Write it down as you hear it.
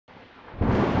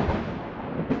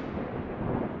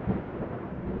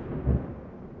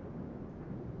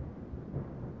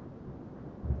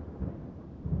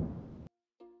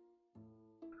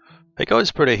Hey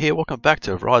guys, Britto here. Welcome back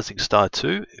to Rising Star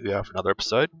 2. We have another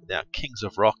episode. Now, Kings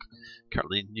of Rock,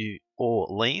 currently in New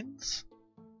Orleans.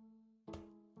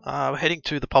 We're heading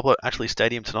to the Pablo Ashley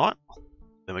Stadium tonight.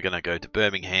 Then we're going to go to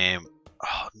Birmingham. A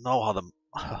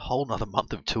whole nother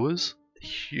month of tours. A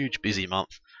huge busy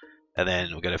month. And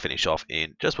then we're going to finish off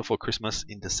in just before Christmas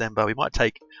in December. We might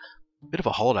take a bit of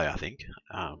a holiday, I think,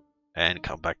 and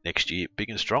come back next year big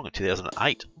and strong in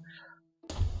 2008.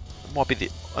 Might be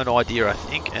an idea, I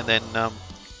think, and then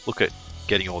look at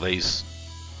getting all these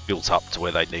built up to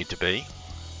where they need to be.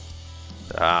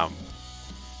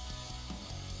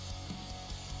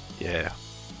 Yeah,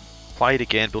 play it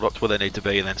again, build up to where they need to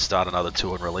be, and then start another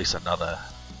tour and release another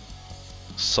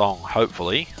song,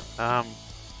 hopefully. Right,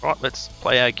 let's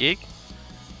play our gig.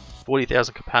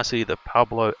 40,000 capacity, the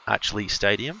Pablo Ashley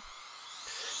Stadium.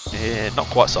 Yeah, not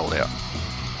quite sold out.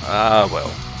 Well.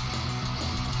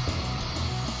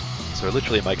 So we're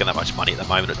literally making that much money at the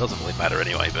moment, it doesn't really matter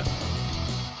anyway, but...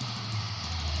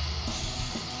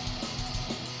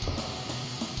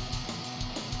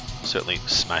 certainly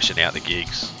smashing out the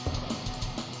gigs.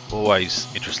 Always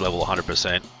interest level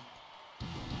 100%.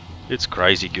 It's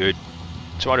crazy good.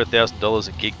 $200,000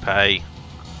 in gig pay.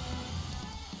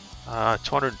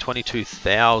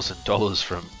 $222,000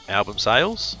 from album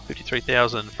sales.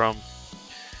 $53,000 from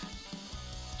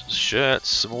shirts,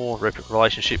 some more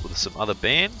relationship with some other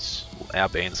bands, well, our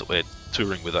bands that we're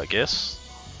touring with, I guess.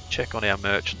 Check on our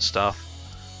merch and stuff.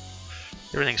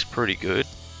 Everything's pretty good,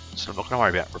 so I'm not going to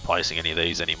worry about replacing any of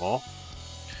these anymore.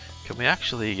 Can we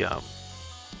actually, no,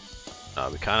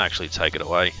 we can't actually take it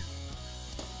away.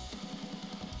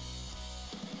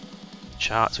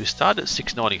 Charts, we started at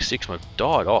 696 and we've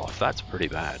died off. That's pretty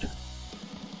bad.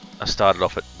 I started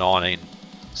off at 19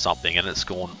 something and it's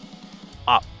gone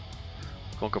up.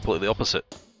 Gone completely opposite.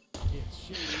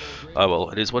 Oh well,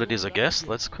 it is what it is, I guess.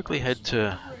 Let's quickly head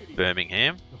to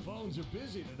Birmingham.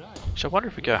 So I wonder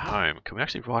if we go home, can we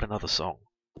actually write another song?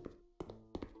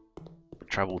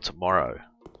 Travel tomorrow.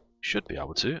 Should be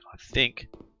able to, I think.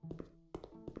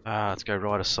 Let's go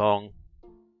write a song.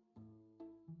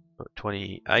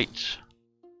 28.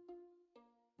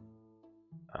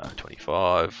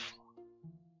 25.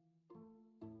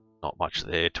 Not much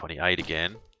there. 28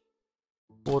 again.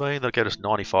 14, that'll get us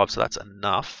 95, so that's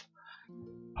enough.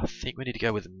 I think we need to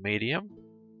go with medium.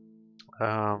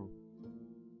 Call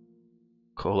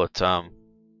it, let's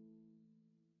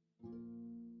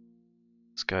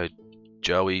go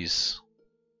Joey's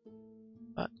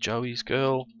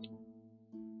Girl.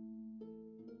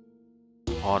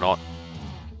 Why not?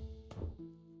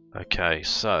 Okay,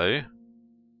 so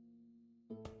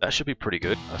that should be pretty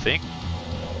good, I think.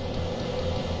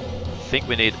 I think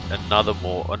we need another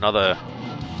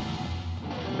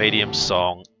medium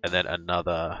song and then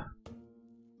another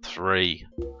 3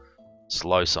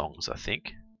 slow songs, I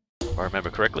think, if I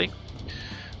remember correctly.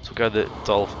 So we'll go to the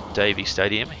Dolph Davey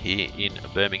Stadium here in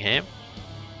Birmingham.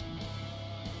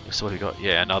 So what have we got?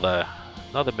 Yeah, another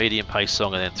medium pace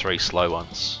song and then 3 slow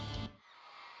ones.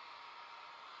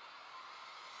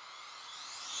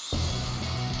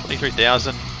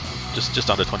 23,000, just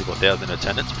under 24,000 in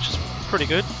attendance, which is pretty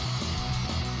good.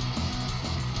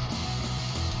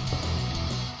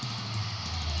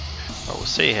 But we'll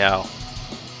see how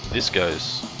this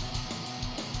goes.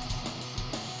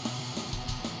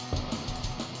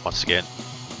 Once again,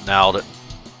 nailed it.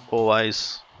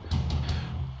 Always.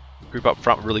 Group up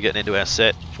front, really getting into our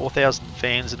set. 4,000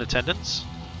 fans in attendance.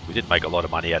 We didn't make a lot of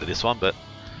money out of this one, but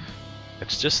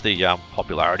it's just the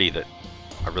popularity that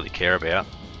I really care about.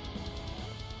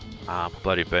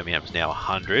 Popularity of Birmingham is now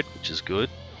 100, which is good.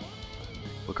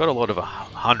 We've got a lot of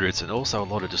hundreds and also a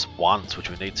lot of just ones, which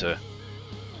we need to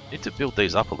build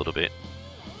these up a little bit.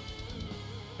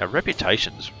 Our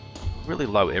reputation's really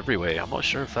low everywhere. I'm not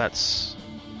sure if that's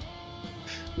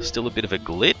still a bit of a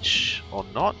glitch or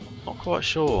not. Not quite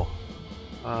sure.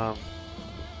 I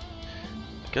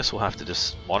guess we'll have to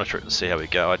just monitor it and see how we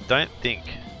go. I don't think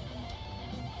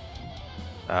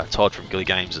Todd from Gilly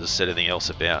Games has said anything else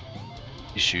about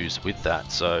issues with that,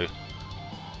 so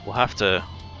we'll have to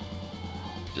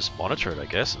just monitor it, I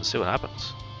guess, and see what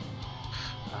happens.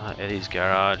 Eddie's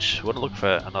Garage. We want to look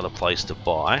for another place to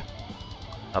buy.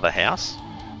 Another house.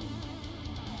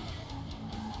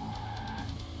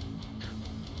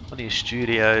 Plenty of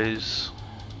studios.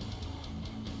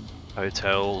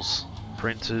 Hotels.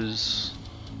 Printers.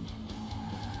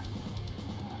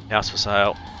 House for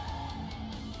sale.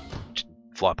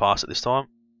 Fly past it this time.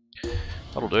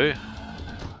 That'll do. $1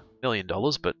 million,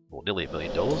 but well, nearly $1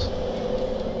 million.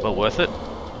 Well worth it.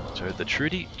 So the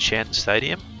Trudy Chen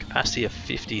Stadium. Capacity of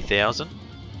 50,000.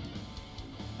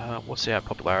 What's our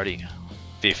popularity?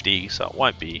 50, so it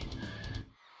won't be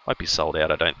Won't be sold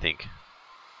out, I don't think.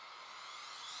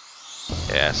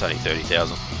 Yeah, it's only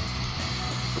 30,000.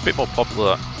 A bit more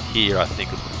popular here, I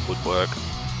think it would work.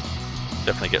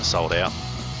 Definitely get sold out.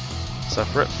 So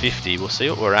if we're at 50, we'll see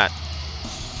what we're at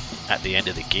the end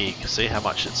of the gig. See how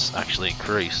much it's actually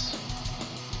increased.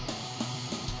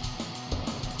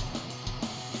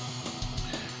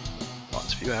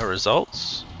 Let's view our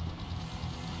results.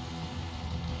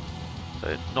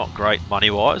 So not great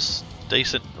money-wise.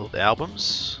 Decent with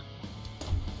albums.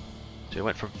 So we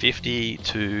went from 50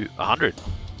 to 100.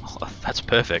 That's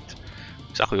perfect.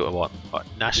 Exactly what I want. Right,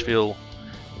 Nashville,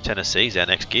 Tennessee is our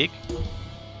next gig.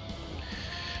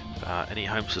 Any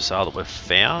homes for sale that we've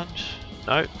found?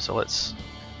 No, so let's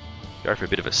go for a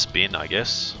bit of a spin, I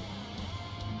guess.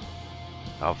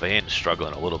 Our van's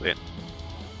struggling a little bit.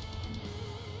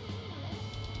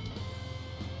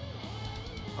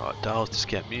 Right, Dales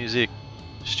Discount Music,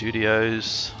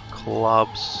 studios,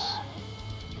 clubs,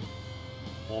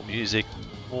 more music,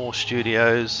 more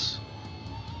studios,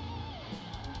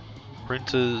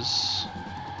 printers,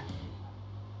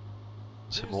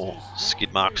 some more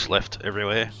skid marks left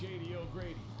everywhere.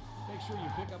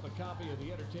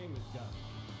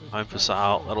 Home for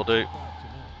sale, that'll do.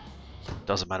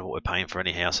 Doesn't matter what we're paying for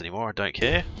any house anymore, I don't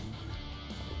care.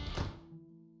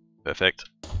 Perfect.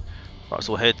 Right,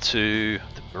 so we'll head to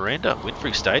the Miranda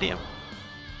Winfrey Stadium.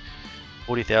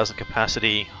 40,000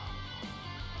 capacity,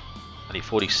 only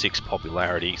 46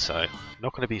 popularity, so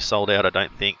not going to be sold out, I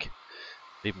don't think,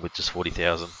 even with just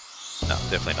 40,000. No,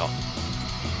 definitely not.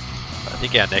 I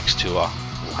think our next tour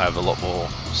will have a lot more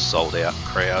sold out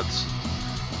crowds,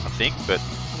 I think, but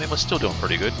I mean, we're still doing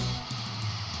pretty good.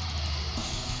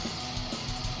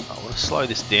 I want to slow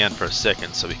this down for a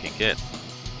second so we can get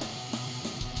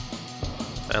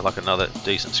like another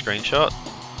decent screenshot.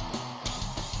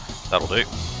 That'll do.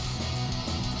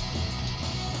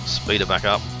 Speed it back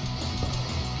up.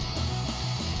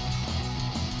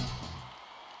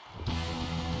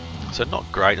 So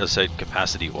not great, as I said,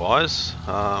 capacity wise.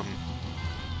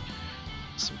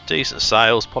 Some decent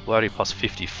sales, popularity plus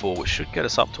 54, which should get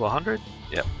us up to 100.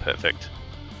 Yep, perfect.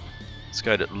 Let's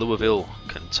go to Louisville,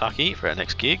 Kentucky for our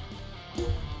next gig.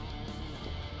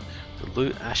 The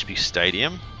Lou Ashby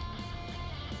Stadium.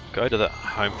 Go to the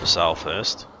home for sale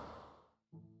first.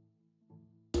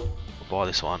 We'll buy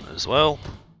this one as well.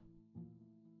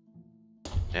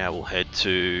 Now we'll head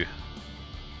to,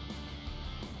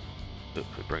 we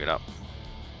bring it up,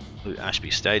 Lou Ashby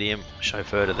Stadium,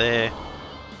 chauffeur to there,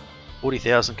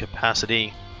 40,000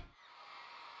 capacity.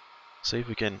 See if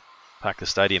we can pack the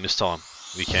stadium this time.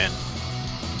 We can.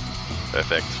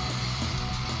 Perfect.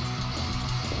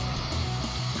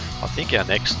 I think our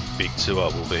next big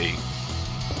tour will be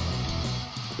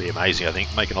amazing. I think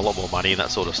making a lot more money and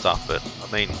that sort of stuff. But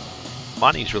I mean,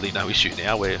 money's really no issue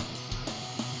now. We're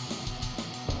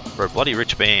a bloody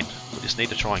rich band. We just need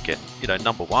to try and get, you know,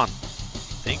 #1. I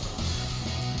think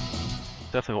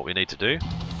definitely what we need to do.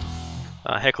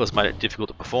 Hecklers made it difficult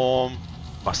to perform.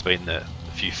 Must have been the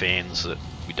few fans that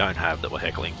we don't have that were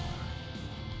heckling.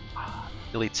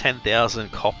 Nearly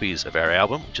 10,000 copies of our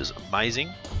album, which is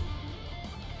amazing.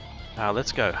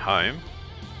 Let's go home.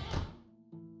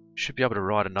 Should be able to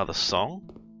write another song.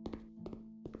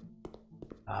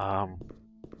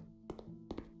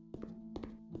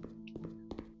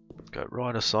 Let's go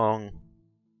write a song.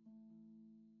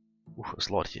 Ooh,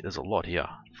 there's a lot here.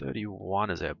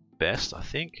 31 is our best, I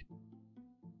think.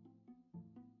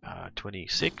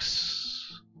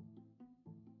 26,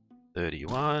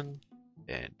 31,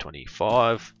 and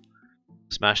 25.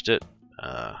 Smashed it.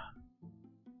 I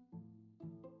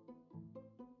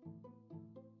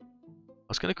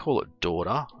was going to call it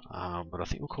Daughter, but I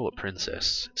think we'll call it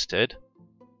Princess instead.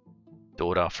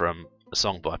 Daughter from a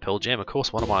song by Pearl Jam, of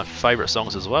course, one of my favourite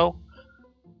songs as well.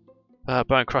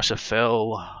 Bone Crusher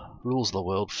fell, Rules of the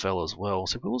World fell as well.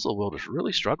 So Rules of the World is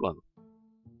really struggling.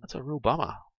 That's a real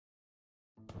bummer.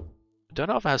 I don't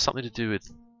know if it has something to do with,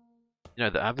 you know,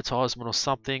 the advertisement or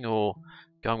something, or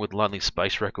going with Lonely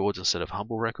Space Records instead of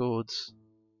Humble Records.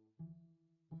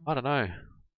 I don't know.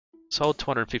 Sold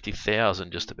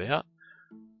 250,000 just about.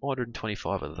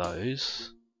 425 of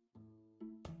those.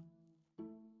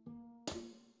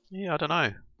 Yeah, I don't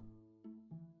know.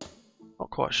 Not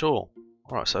quite sure.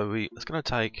 Alright, so it's going to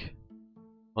take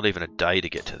not even a day to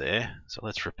get to there. So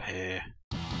let's repair.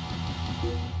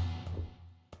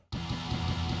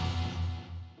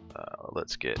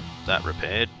 Let's get that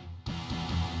repaired.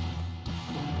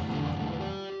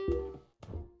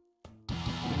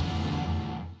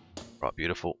 Right,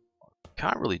 beautiful.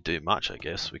 Can't really do much, I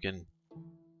guess. We can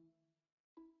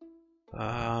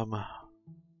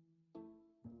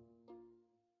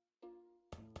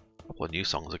couple couple of new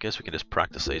songs. I guess we can just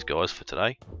practice these guys for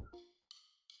today.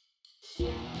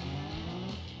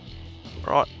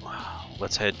 Right,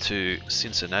 let's head to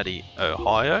Cincinnati,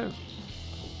 Ohio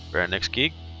for our next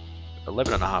gig.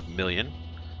 11.5 million.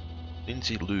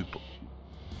 Lindsay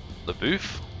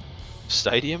LeBoeuf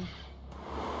Stadium.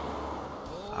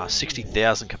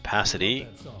 60,000 capacity.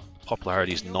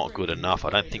 Popularity is not good enough. I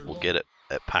don't think we'll get it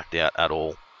packed out at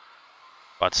all.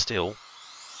 But still,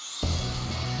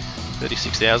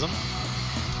 36,000.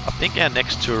 I think our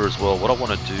next tour as well, what I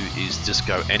want to do is just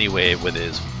go anywhere where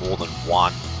there's more than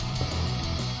one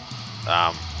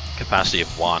capacity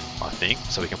of one, I think.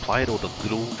 So we can play at all the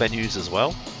little venues as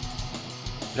well.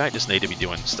 We don't just need to be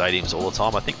doing stadiums all the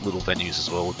time. I think little venues as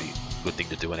well would be a good thing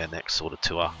to do in our next sort of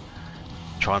tour.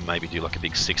 Try and maybe do like a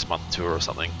big 6-month tour or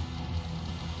something.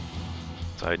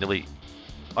 So nearly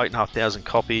 8,500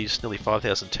 copies, nearly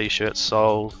 5,000 t-shirts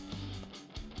sold.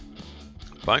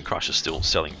 Bone Crusher's still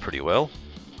selling pretty well.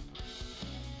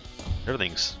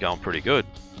 Everything's going pretty good.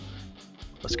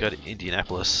 Let's go to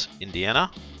Indianapolis,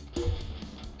 Indiana.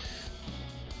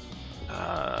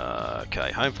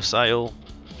 Okay, home for sale.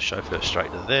 Chauffeur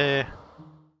straight to there.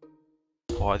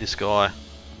 Buy this guy.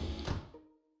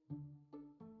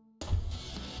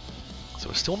 So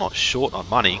we're still not short on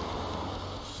money.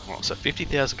 Right, so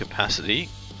 50,000 capacity,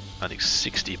 only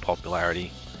 60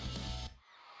 popularity.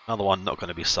 Another one not going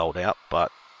to be sold out,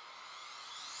 but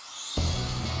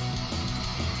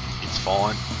it's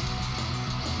fine.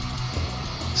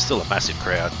 It's still a massive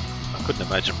crowd. I couldn't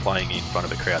imagine playing in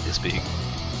front of a crowd this big.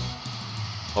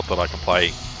 Not that I can play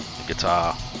the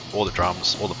guitar, or the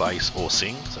drums, or the bass, or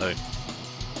sing, so it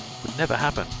would never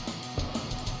happen.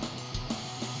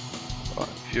 Right,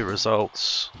 a few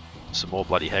results, some more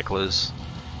bloody hecklers.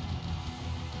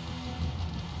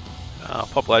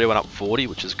 Popularity went up 40,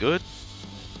 which is good.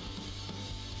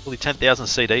 Nearly 10,000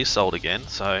 CDs sold again,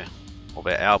 so of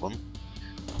our album.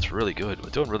 It's really good. We're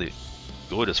doing really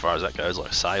good as far as that goes,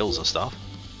 like sales and stuff.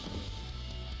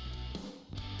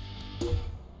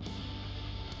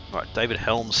 Right, David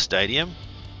Helms Stadium.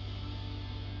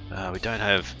 We don't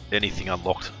have anything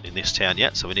unlocked in this town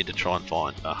yet, so we need to try and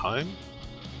find a home.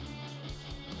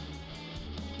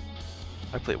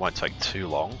 Hopefully it won't take too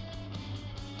long.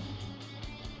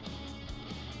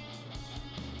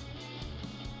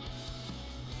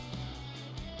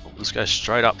 We'll just go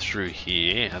straight up through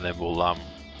here, and then we'll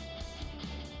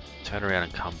turn around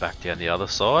and come back down the other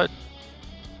side.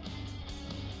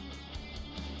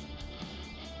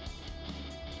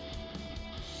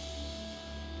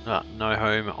 No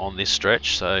home on this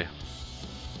stretch, so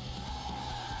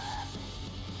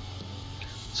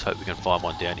let's hope we can find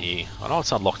one down here. I know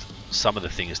it's unlocked some of the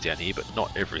things down here, but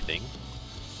not everything.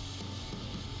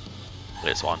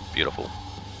 There's one, beautiful.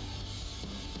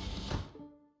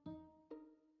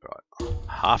 Right,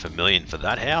 500,000 for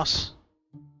that house.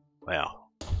 Wow,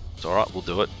 it's alright, we'll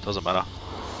do it, doesn't matter.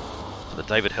 For the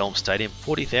David Helms Stadium,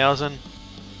 40,000.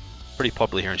 Pretty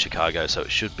popular here in Chicago, so it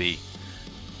should be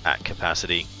at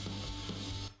capacity.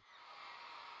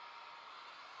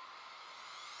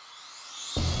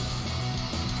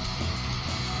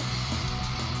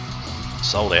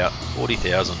 Sold out,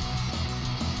 40,000.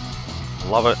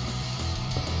 Love it.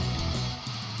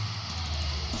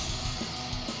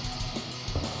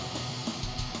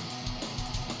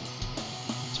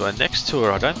 So our next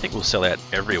tour, I don't think we'll sell out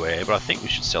everywhere, but I think we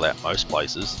should sell out most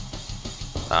places.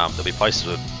 There'll be places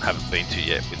we haven't been to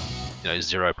yet with,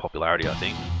 zero popularity, I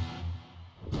think.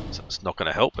 So it's not going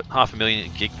to help, but 500,000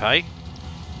 in gig pay.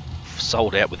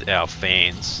 Sold out with our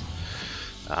fans.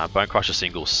 Bone Crusher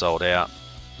singles sold out.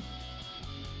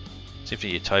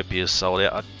 Symphony Utopia is sold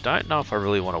out. I don't know if I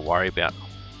really want to worry about.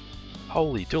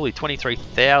 Holy dooly,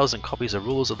 23,000 copies of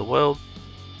Rulers of the World.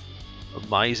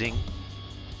 Amazing.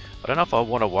 I don't know if I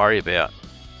want to worry about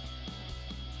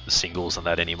the singles and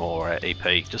that anymore, or our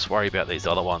EP. Just worry about these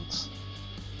other ones.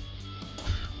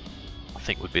 I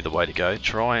think would be the way to go.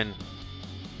 Try and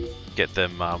get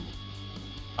them up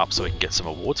so we can get some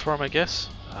awards for them, I guess.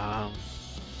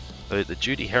 The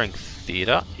Judy Herring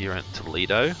Theatre here in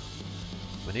Toledo.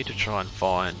 We need to try and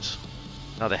find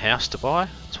another house to buy.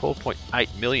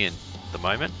 12.8 million at the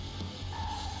moment,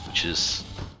 which is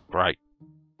great.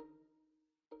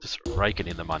 Just raking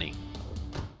in the money.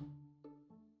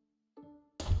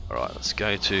 Alright, let's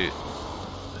go to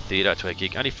the theatre to our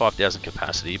gig. Only 5,000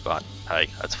 capacity, but hey,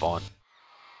 that's fine.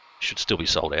 Should still be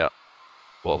sold out.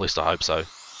 Well, at least I hope so.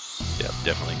 Yeah,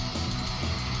 definitely.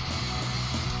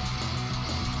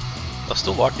 I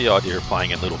still like the idea of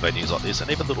playing in little venues like this, and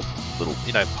even little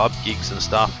pub gigs and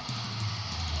stuff.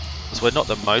 Because we're not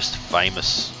the most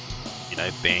famous,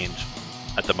 band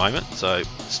at the moment, so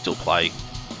still play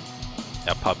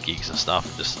our pub gigs and stuff,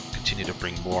 and just continue to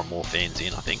bring more and more fans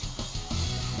in, I think.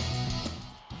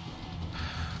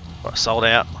 Right, sold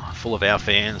out, full of our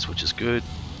fans, which is good.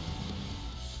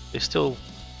 There's still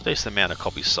a decent amount of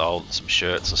copies sold, some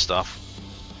shirts and stuff.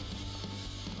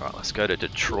 Alright, let's go to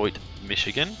Detroit,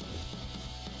 Michigan.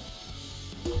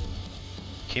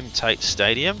 Kim Tate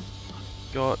Stadium.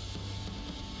 I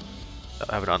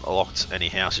haven't unlocked any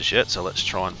houses yet, so let's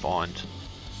try and find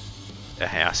a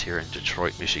house here in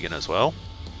Detroit, Michigan as well.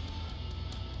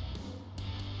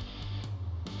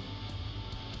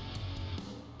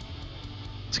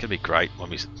 It's gonna be great when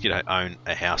we, own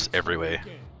a house everywhere.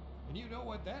 And you know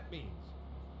what that means.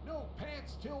 No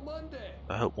pants till Monday.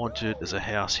 I hope wanted. There's a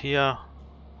house here.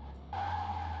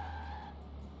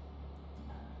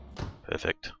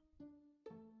 Perfect.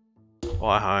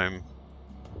 Buy home.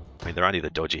 I mean, they're only the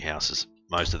dodgy houses,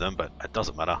 most of them, but it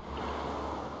doesn't matter.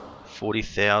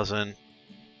 40,000,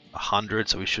 100,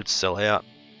 so we should sell out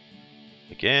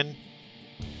again.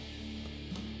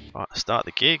 Right, start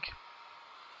the gig.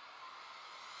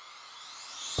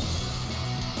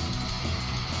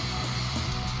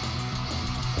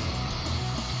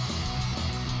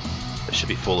 It should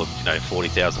be full of,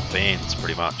 40,000 fans,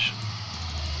 pretty much.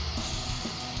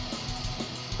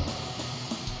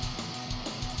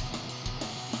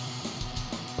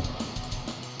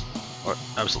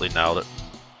 Absolutely nailed it.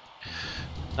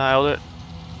 Nailed it.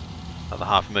 Another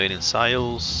 500,000 in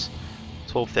sales.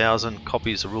 12,000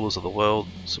 copies of Rulers of the World.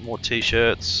 Some more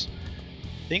t-shirts.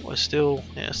 I think we're still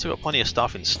got plenty of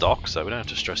stuff in stock, so we don't have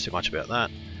to stress too much about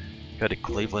that. Go to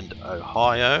Cleveland,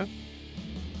 Ohio.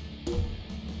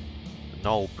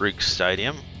 Noel Briggs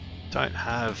Stadium. Don't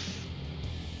have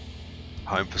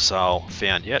home for sale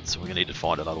found yet, so we're going to need to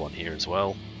find another one here as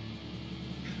well.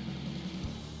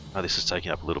 Now this is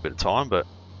taking up a little bit of time, but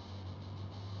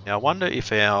now I wonder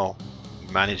if our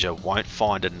manager won't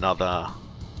find another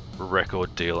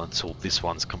record deal until this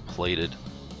one's completed.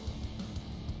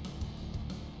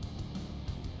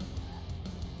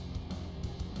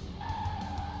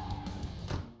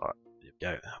 Alright,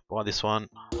 there we go. Buy this one,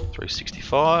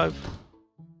 365.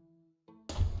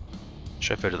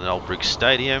 Chauffeur to the Noel Briggs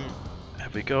Stadium.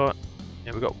 Have we got?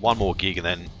 Yeah, we've got one more gig and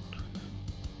then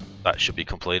that should be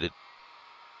completed.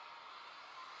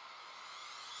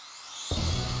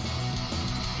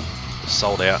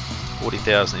 Sold out,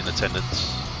 40,000 in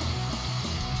attendance.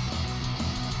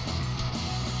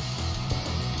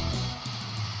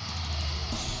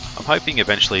 I'm hoping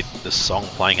eventually the song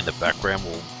playing in the background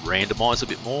will randomize a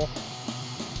bit more.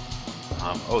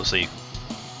 Obviously,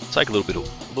 it'll take a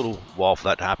little while for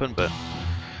that to happen, but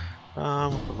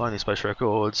Lonely Space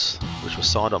Records, which was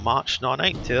signed on March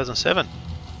 19, 2007.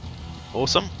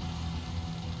 Awesome.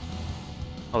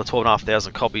 Another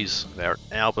 12,500 copies of our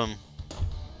album.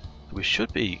 We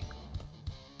should be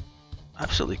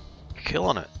absolutely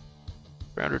killing it.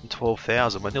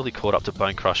 312,000. We're nearly caught up to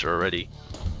Bone Crusher already.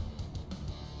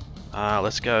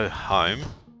 Let's go home.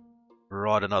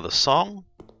 Write another song.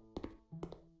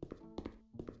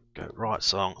 Go write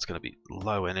song. It's going to be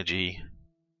low energy.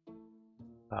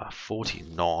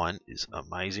 49 is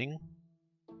amazing.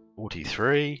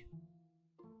 43.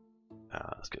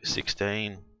 Let's go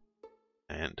 16.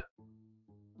 And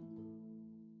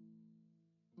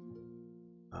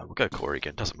we'll go Corey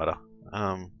again, doesn't matter.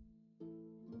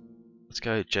 Let's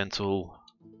go Gentle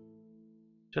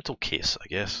Kiss, I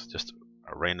guess. Just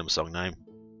a random song name.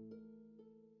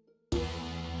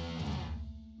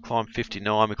 Climb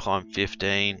 59, we climb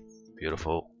 15.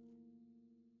 Beautiful.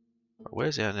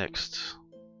 Where's our next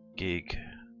gig?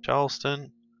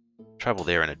 Charleston. Travel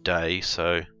there in a day,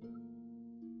 so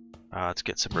let's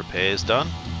get some repairs done.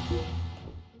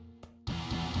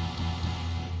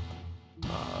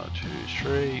 2,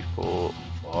 3, 4,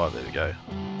 5, there we go.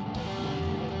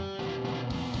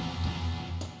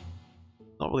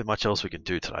 Not really much else we can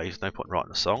do today. There's no point in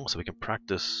writing a song, so we can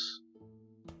practice.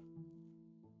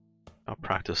 I'll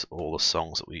practice all the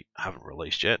songs that we haven't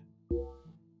released yet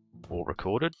or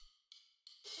recorded.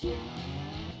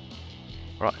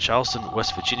 Right, Charleston,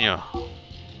 West Virginia. Go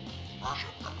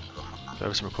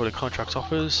over some recorded contracts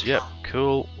offers. Yep,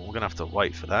 cool. We're gonna have to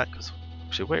wait for that because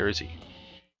actually, where is he?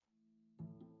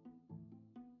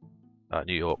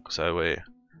 New York. So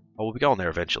we'll be going there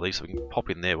eventually, so we can pop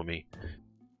in there when we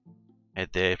head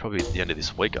there. Probably at the end of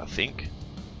this week, I think.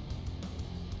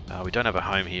 We don't have a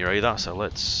home here either, so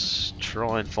let's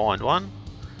try and find one.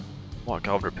 Might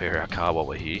go and repair our car while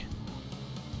we're here,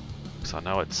 because I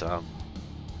know it's oh,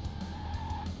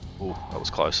 that was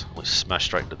close. We smashed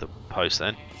straight into the post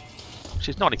then.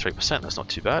 She's 93%. That's not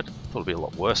too bad. Thought it'd be a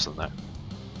lot worse than that.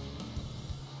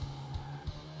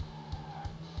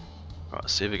 Right,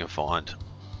 see if we can find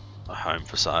a home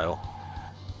for sale.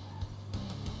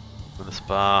 With a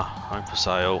spa, home for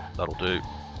sale, that'll do.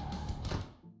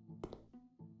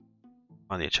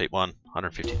 Only a cheap one,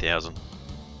 150,000.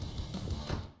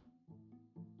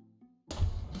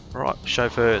 Right,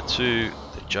 chauffeur to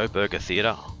the Joe Burger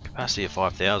Theatre, capacity of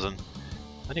 5,000.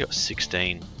 Only got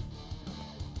 16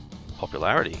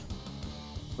 popularity,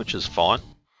 which is fine.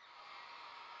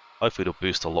 Hopefully it'll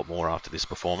boost a lot more after this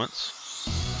performance.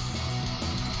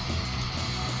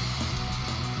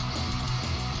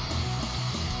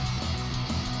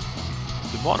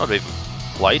 We might not have even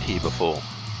played here before.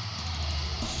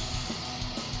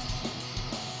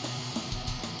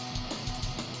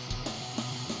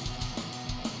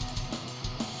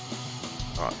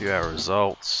 Alright, view our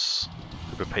results.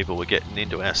 Group of people we're getting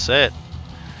into our set.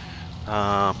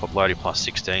 Popularity plus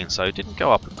 16, so it didn't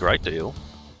go up a great deal.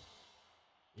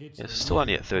 It's still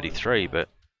only at 33, but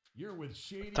I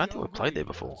don't think we've played there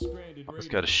before. Let's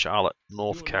go to Charlotte,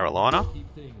 North Carolina.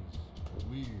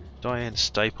 Diane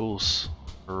Staples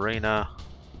Arena.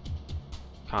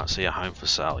 Can't see a home for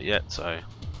sale yet, so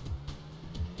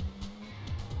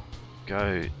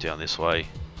go down this way.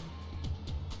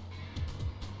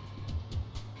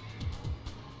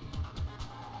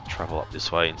 Travel up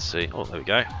this way and see. Oh, there we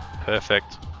go.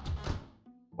 Perfect.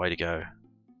 Way to go.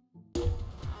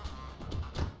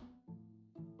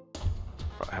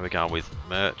 Right, how are we going with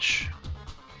merch?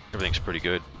 Everything's pretty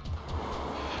good.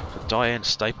 The Diane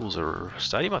Staples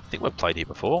Stadium, I think we've played here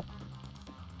before.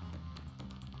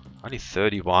 Only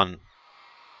 31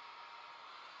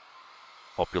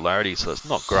 popularity, so it's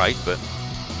not great, but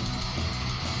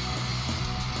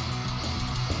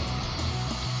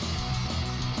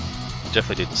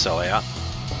definitely didn't sell out.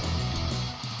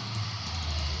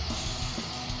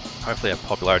 Hopefully our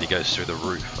popularity goes through the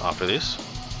roof after this.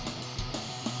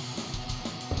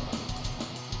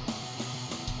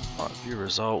 Alright, view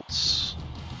results.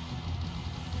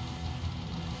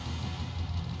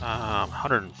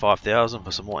 105,000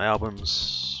 for some more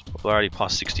albums. Popularity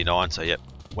plus 69, so yep,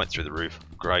 went through the roof.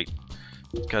 Great.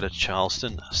 Let's go to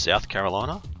Charleston, South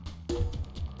Carolina.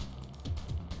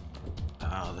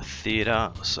 The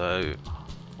theatre, so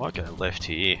might go left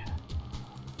here.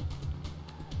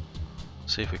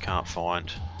 See if we can't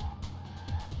find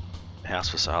a house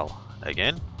for sale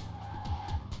again.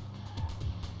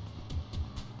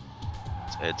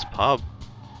 It's Ed's Pub.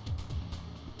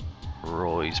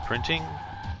 Roy's Printing.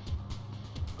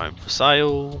 Home for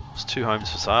sale. There's 2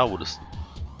 homes for sale. We'll just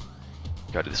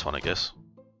go to this one, I guess.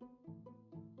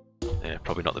 Yeah,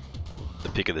 probably not the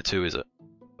pick of the 2, is it?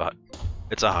 But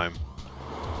it's a home.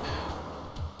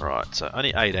 Right, so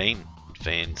only 18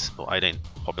 fans, or 18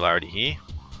 popularity here.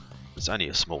 It's only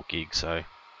a small gig, so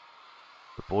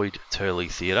the Boyd Turley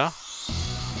Theatre.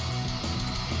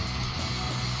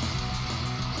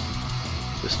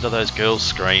 Listen to those girls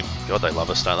scream. God, they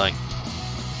love us, don't they?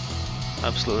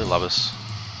 Absolutely love us.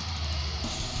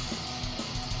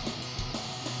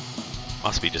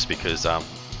 Must be just because, yeah,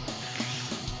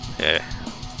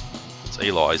 it's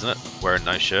Eli, isn't it? Wearing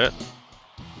no shirt.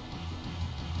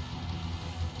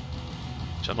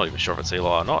 Which I'm not even sure if it's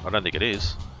Eli or not. I don't think it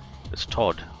is. It's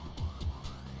Todd.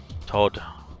 Todd.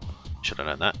 Should have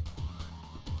known that.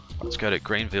 Let's go to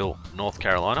Greenville, North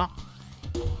Carolina.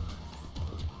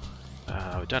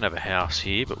 We don't have a house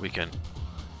here, but we can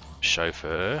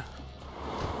chauffeur.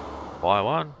 Buy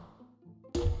one.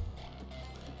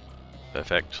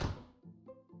 Perfect.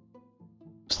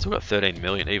 Still got 13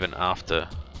 million even after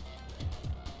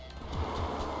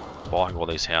buying all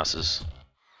these houses.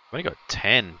 We've only got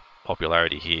 10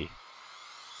 popularity here.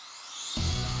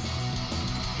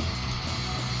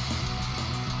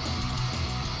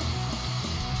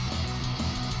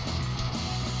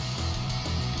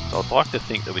 So I'd like to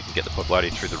think that we can get the popularity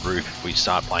through the roof if we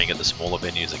start playing at the smaller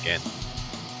venues again.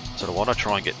 So I want to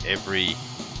try and get everything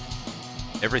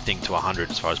to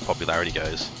 100 as far as popularity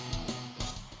goes.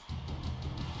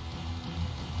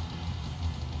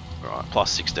 Right, plus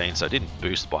 16, so it didn't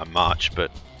boost by much,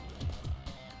 but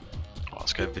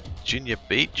let's go Virginia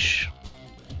Beach.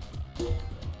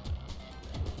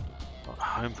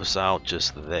 Home for sale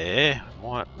just there.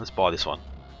 Right, let's buy this one.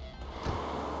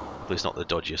 Hopefully it's not the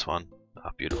dodgiest one.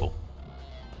 Ah, beautiful.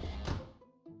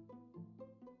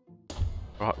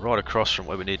 Right across from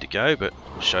where we need to go, but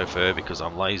we'll chauffeur because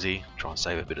I'm lazy. Try and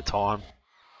save a bit of time.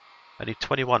 Only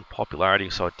 21 popularity,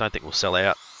 so I don't think we'll sell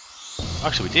out.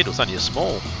 Actually, we did. It was only a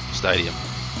small stadium.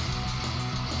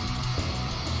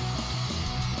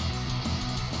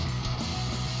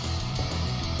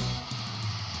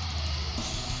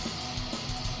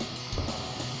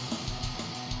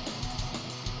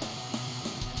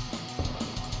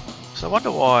 So I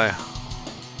wonder why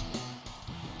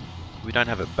we don't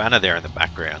have a banner there in the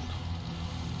background.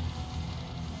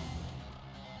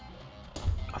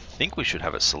 I think we should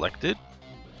have it selected.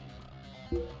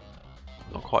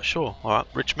 Not quite sure. Alright,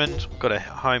 Richmond, we've got a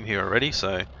home here already,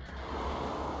 so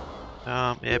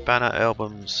yeah, banner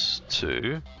albums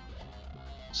 2.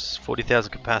 It's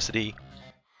 40,000 capacity.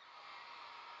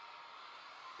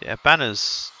 Yeah,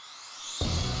 banners.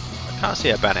 I can't see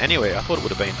our banner anywhere. I thought it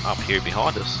would have been up here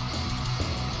behind us.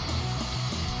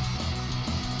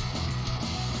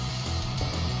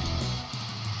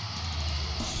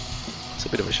 It's a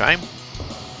bit of a shame.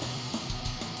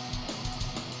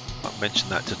 I'll mention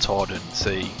that to Todd and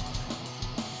see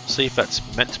if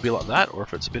that's meant to be like that or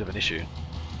if it's a bit of an issue.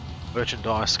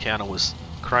 Merchandise counter was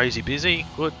crazy busy.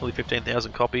 Good, nearly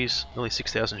 15,000 copies, nearly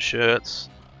 6,000 shirts.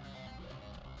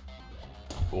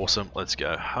 Awesome, let's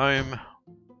go home.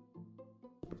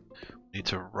 Need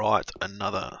to write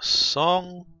another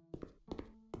song.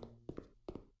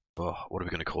 Oh, what are we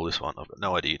going to call this one? I've got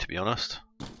no idea, to be honest.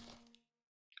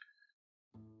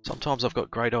 Sometimes I've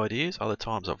got great ideas, other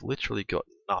times I've literally got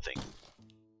nothing.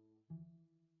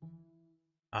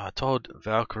 Todd,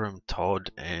 Valkyrum, Todd,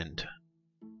 and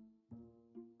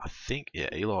I think, yeah,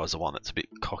 Eli is the one that's a bit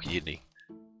cocky, isn't he?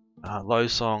 Low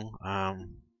song,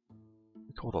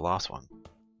 we call the last one.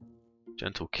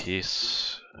 Gentle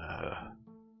Kiss. Let's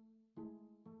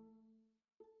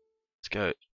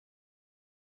go.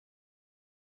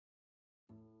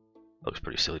 Looks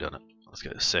pretty silly, doesn't it? Let's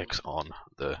go Sex on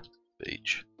the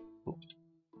Beach. Ooh,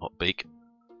 not beak.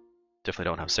 Definitely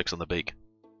don't have sex on the beak.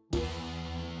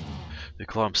 We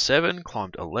climbed 7,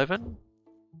 climbed 11.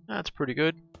 That's pretty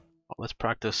good. Well, let's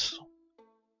practice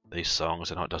these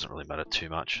songs. I know it doesn't really matter too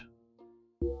much.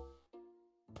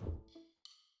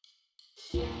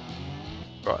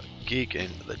 Right, gig in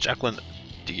the Jacqueline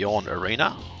Dion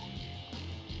Arena.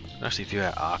 You can actually view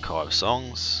our archive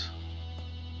songs.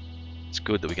 It's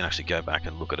good that we can actually go back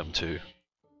and look at them too.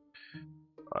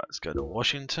 Right, let's go to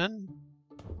Washington.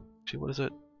 Actually, what is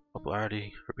it?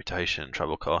 Popularity, reputation,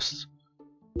 travel costs.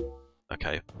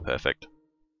 Okay, perfect.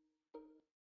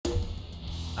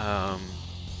 Have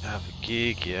a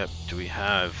gig, yep. Do we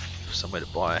have somewhere to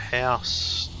buy a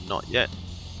house? Not yet.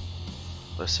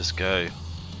 Let's just go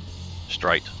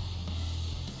straight.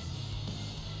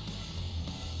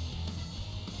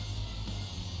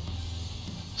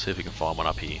 See if we can find one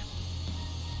up here.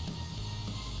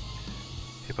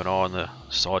 Keep an eye on the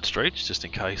side streets just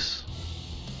in case.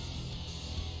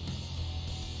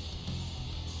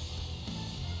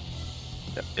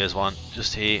 Yep, there's one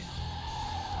just here.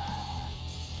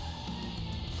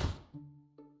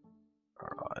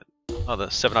 Alright, another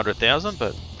 700,000,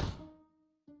 but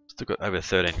still got over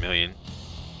 13 million.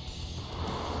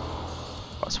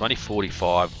 Right, so only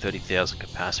 45, 30,000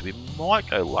 capacity. We might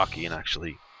go lucky and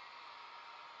actually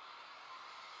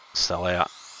sell out.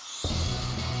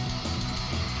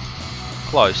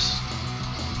 Close.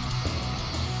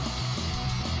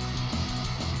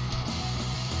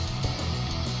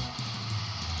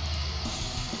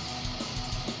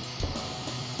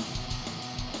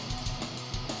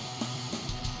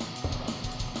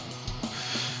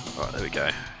 Right, there we go.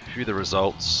 View the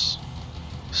results.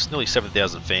 It's nearly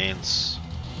 7,000 fans.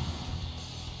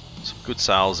 Some good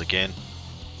sales again.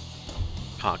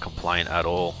 Can't complain at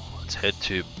all. Let's head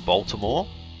to Baltimore,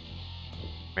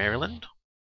 Maryland.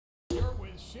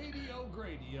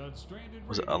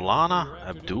 Was it Alana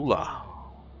Abdullah?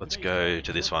 Let's go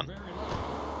to this one.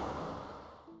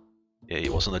 Yeah, he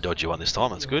wasn't the dodgy one this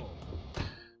time, that's good.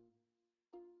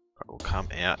 We'll come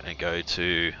out and go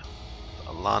to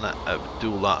Alana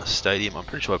Abdullah Stadium. I'm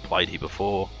pretty sure I played here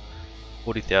before.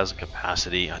 40,000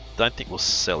 capacity. I don't think we'll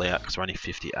sell out because we're only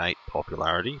 58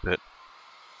 popularity, but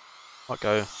might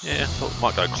go, yeah, thought it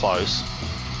might go close.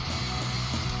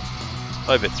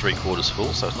 Over 3/4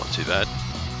 full, so it's not too bad.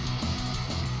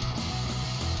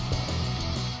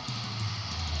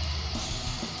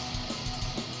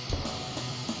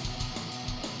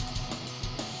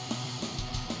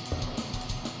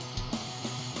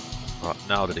 Right,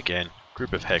 nailed it again.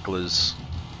 Group of hecklers.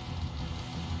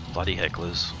 Bloody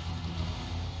hecklers.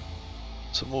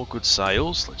 Some more good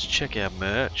sales. Let's check our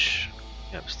merch.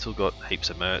 Yep, still got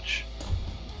heaps of merch.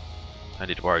 Don't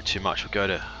need to worry too much. We'll go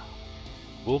to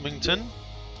Wilmington,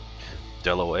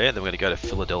 Delaware, then we're going to go to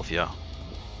Philadelphia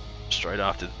straight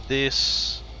after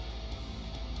this.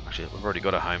 Actually, we've already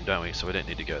got a home, don't we? So we don't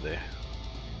need to go there.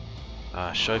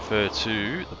 Chauffeur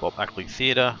to the Bob Ackley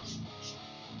Theatre.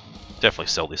 Definitely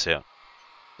sell this out.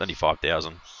 Only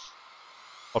 5,000.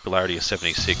 Popularity is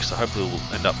 76, so hopefully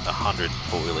we'll end up 100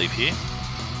 before we leave here.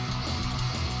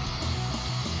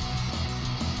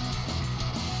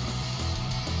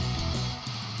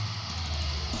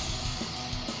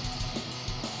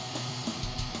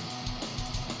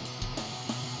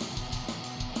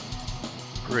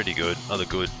 Pretty good. Another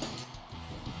good.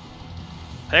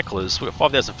 Hecklers. We've got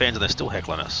 5,000 fans and they're still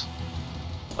heckling us.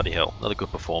 Bloody hell. Another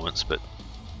good performance, but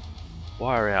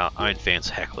why are our own fans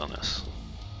heckling us?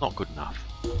 Not good enough.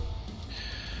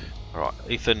 Alright,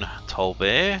 Ethan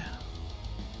Tolbear.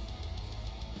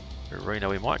 Arena,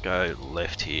 we might go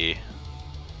left here.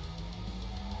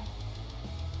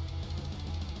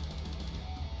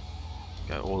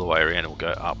 Go all the way around and we'll go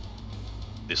up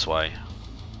this way.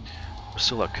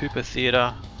 Still at Cooper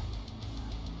Theatre.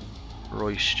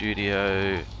 Roy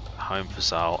Studio. Home for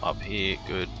sale up here.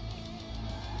 Good.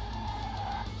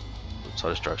 So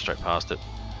I just drove straight past it.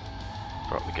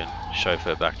 Right, we can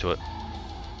chauffeur back to it.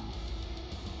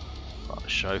 Right,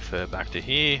 chauffeur back to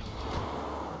here.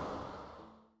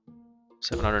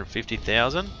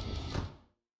 750,000.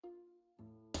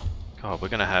 God, we're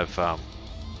gonna have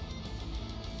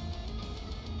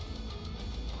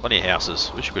plenty of houses.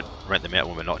 Wish we could rent them out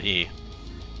when we're not here.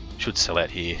 Should sell out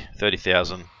here.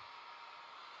 30,000.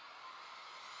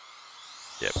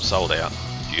 Yep, sold out.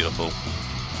 Beautiful.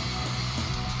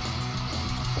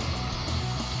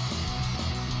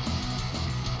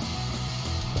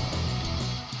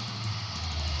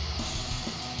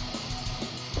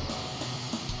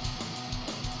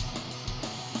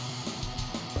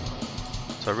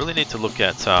 So I really need to look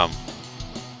at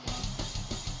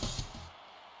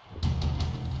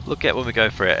when we go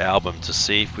for our album to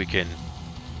see if we can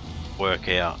work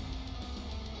out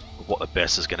what the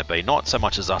best is going to be. Not so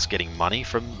much as us getting money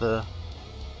from the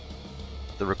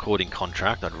recording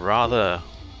contract. I'd rather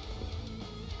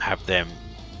have them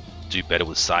do better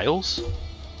with sales,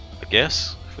 I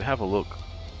guess. If we have a look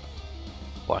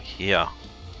like here,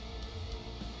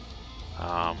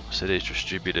 so it is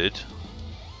distributed.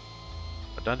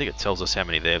 I don't think it tells us how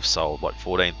many they've sold, like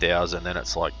 14,000, then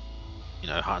it's like, you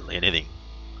know, hardly anything.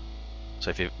 So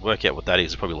if you work out what that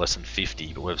is, it's probably less than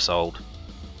 50, but we've sold,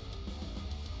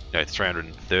 you know,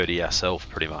 330 ourselves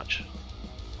pretty much.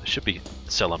 It should be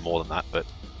selling more than that, but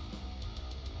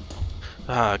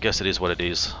I guess it is what it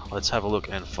is. Let's have a look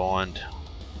and find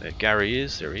where Gary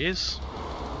is. There he is.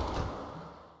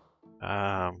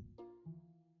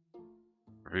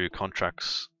 Review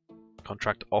contracts,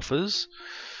 contract offers.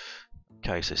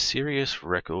 Okay, so Sirius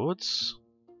Records,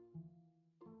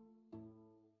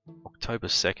 October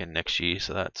 2nd next year,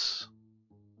 so that's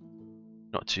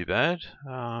not too bad.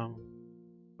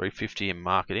 350 in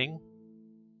marketing.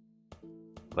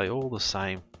 Are they all the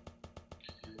same?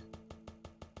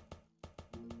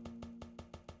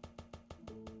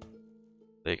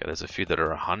 There you go, there's a few that are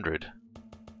 100.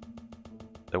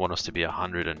 They want us to be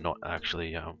 100 and not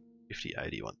actually 50,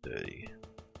 80, 130.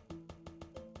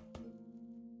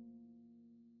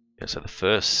 Yeah, so the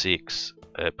first 6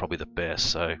 are probably the best.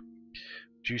 So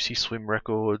Juicy Swim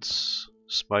Records,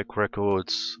 Smoke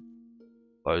Records,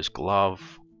 Lowe's Glove,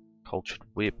 Cultured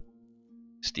Whip,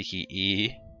 Sticky Ear,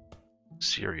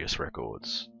 Sirius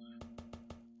Records.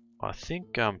 I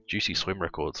think Juicy Swim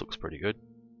Records looks pretty good.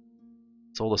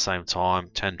 It's all the same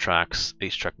time, 10 tracks,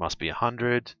 each track must be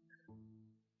 100,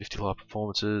 50 live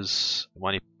performances, I'm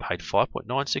only paid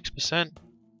 5.96%.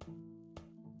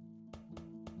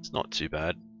 It's not too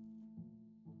bad.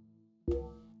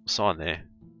 Sign there.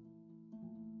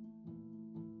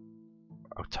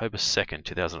 October 2nd,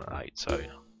 2008, so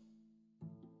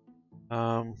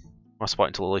must wait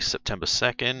until at least September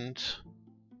 2nd.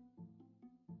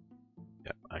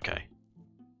 Yep, okay.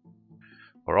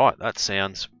 Alright, that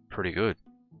sounds pretty good.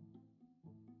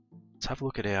 Let's have a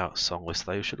look at our song list.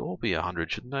 They should all be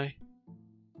 100, shouldn't they?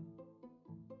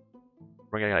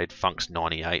 Renegade Funk's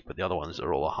 98, but the other ones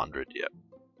are all 100, yep.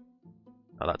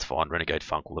 No, that's fine. Renegade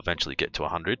Funk will eventually get to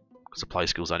 100 because the play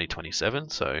skill's only 27,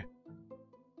 so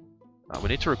we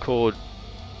need to record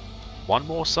one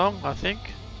more song, I think.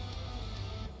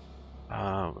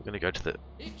 We're going to go to the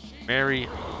Mary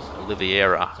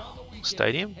Oliveira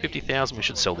Stadium. 50,000, we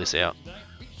should sell this out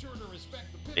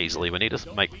easily. We need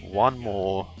to make one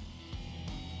more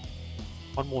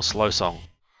slow song.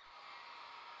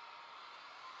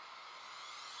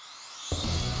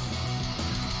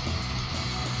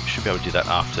 We should be able to do that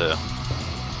after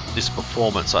this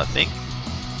performance, I think.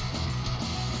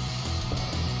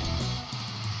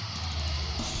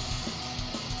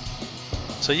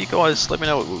 So you guys, let me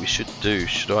know what we should do.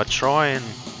 Should I try and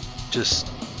just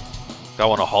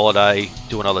go on a holiday,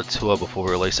 do another tour before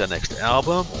we release our next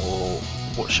album, or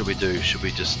what should we do? Should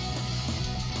we just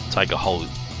take a whole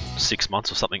 6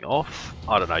 months or something off?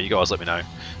 I don't know, you guys let me know.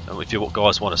 If you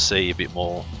guys want to see a bit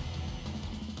more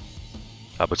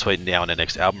between now and the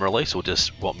next album release, or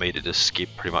just want me to just skip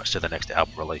pretty much to the next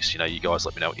album release, you know, you guys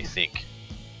let me know what you think.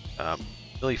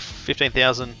 Nearly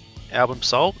 15,000 albums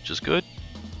sold, which is good.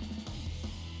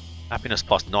 Happiness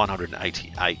plus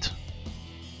 988.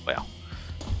 Wow.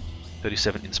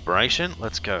 37 inspiration.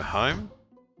 Let's go home.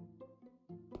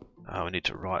 We need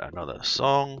to write another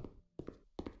song.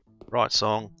 Write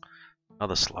song.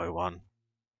 Another slow one.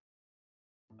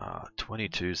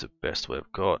 22 is the best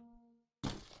we've got.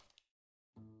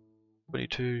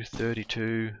 22,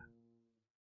 32,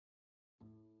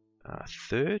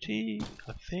 30,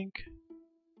 I think.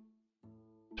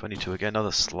 22 again,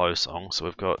 another slow song. So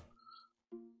we've got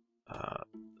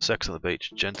Sex on the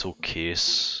Beach, Gentle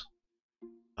Kiss.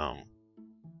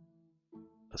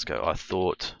 Let's go. I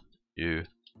Thought You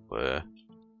Were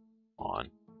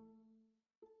Mine.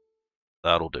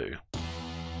 That'll do.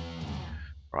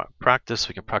 Right, practice.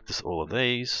 We can practice all of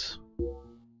these.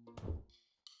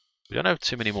 We don't have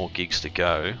too many more gigs to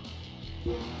go.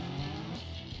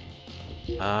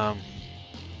 Climb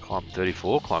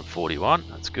 34, climb 41.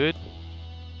 That's good.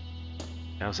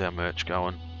 How's our merch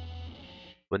going?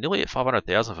 We're nearly at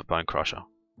 500,000 for Bone Crusher,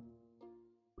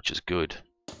 which is good.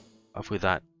 Hopefully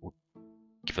that will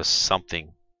give us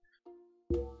something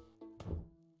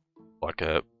like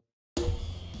a...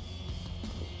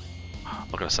 I'm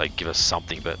not going to say give us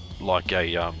something, but like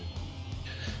a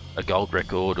gold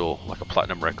record or like a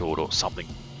platinum record or something.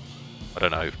 I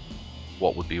don't know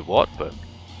what would be what, but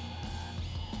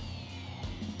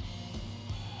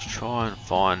let's try and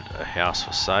find a house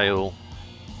for sale.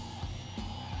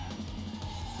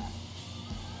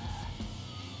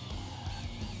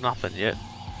 Nothing yet.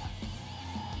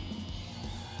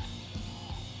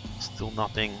 Still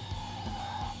nothing.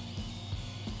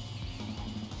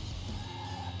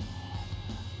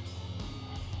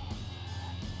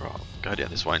 Right, go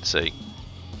down this way and see.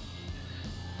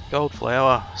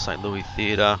 Goldflower, St. Louis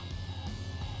Theatre,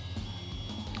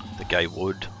 the Gay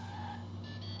Wood.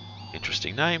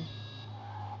 Interesting name.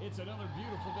 It's another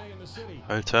beautiful day in the city.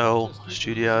 Hotel,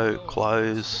 studio,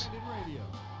 clothes.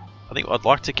 I think I'd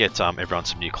like to get everyone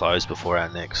some new clothes before our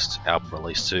next album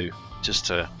release too, just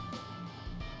to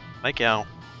make our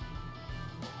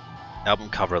album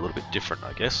cover a little bit different,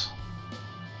 I guess.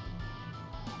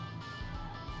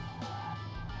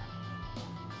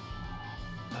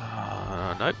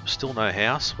 Nope, still no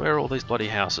house. Where are all these bloody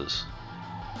houses?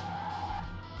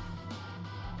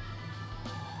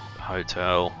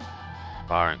 Hotel,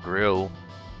 bar and grill,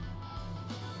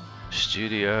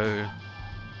 studio.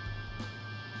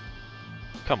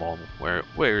 Come on,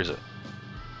 where is it?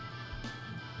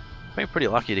 Been pretty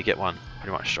lucky to get one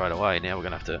pretty much straight away. Now we're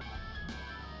gonna have to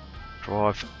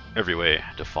drive everywhere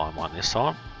to find one this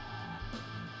time.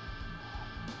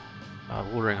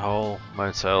 Watering hole,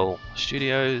 motel,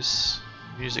 studios,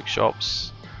 music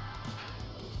shops,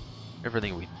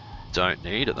 everything we don't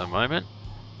need at the moment.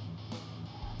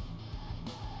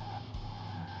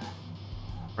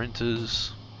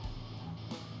 Printers,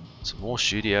 some more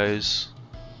studios.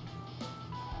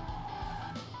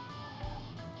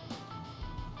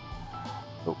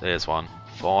 Oh, there's one,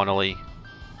 finally.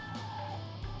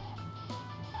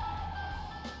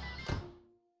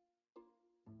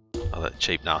 Another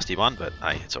cheap, nasty one, but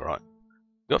hey, it's alright.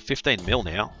 We've got 15 mil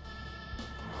now.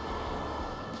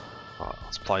 Right,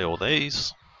 let's play all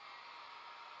these.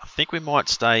 I think we might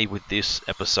stay with this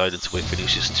episode until we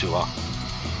finish this tour.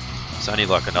 It's only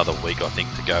like another week, I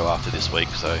think, to go after this week,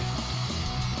 so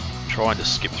I'm trying to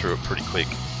skip through it pretty quick.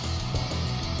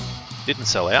 Didn't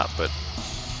sell out, but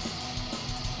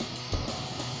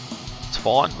it's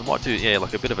fine. We might do, yeah,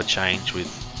 like a bit of a change with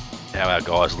how our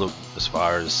guys look as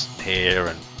far as hair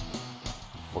and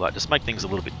all that. Just make things a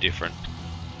little bit different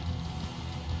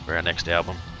for our next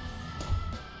album.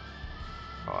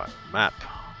 Alright, map.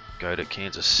 Go to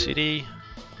Kansas City.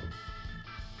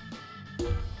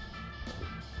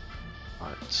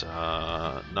 Right,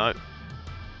 no.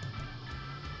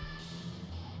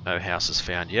 No houses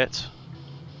found yet.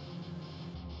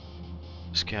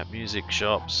 Discount music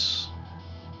shops.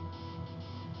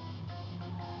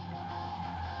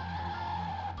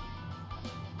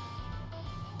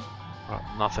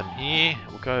 Right, nothing here.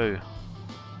 We'll go.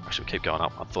 Actually, we'll keep going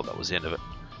up. I thought that was the end of it.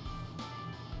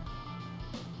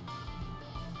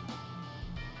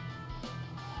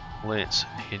 Lance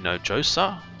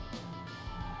Hinojosa.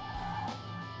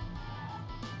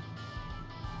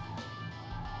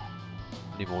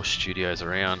 Any more studios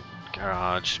around?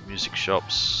 Garage, music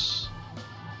shops,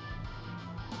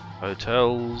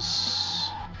 hotels,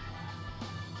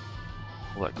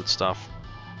 all that good stuff.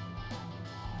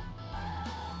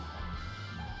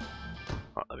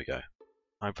 Right, there we go.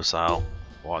 Home for sale.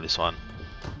 Buy this one.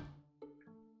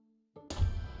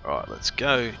 Right, let's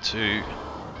go to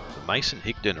the Mason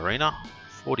Higdon Arena.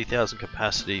 40,000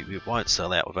 capacity. We won't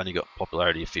sell out. We've only got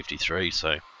popularity of 53,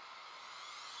 so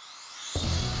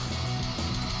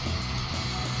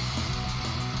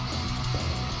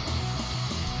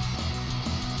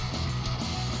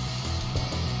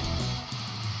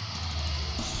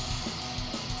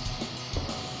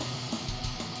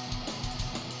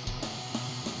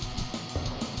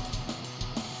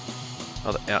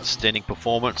Another outstanding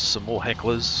performance, some more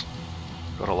hecklers.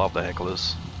 Gotta love the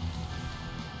hecklers.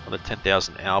 Another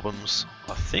 10,000 albums.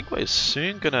 I think we're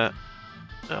soon gonna...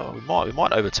 Oh, we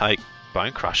might overtake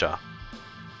Bone Crusher.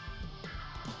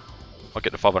 Might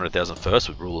get to 500,000 first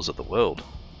with Rulers of the World.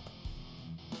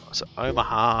 So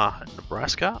Omaha,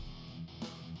 Nebraska.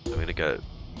 We're gonna go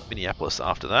Minneapolis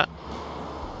after that.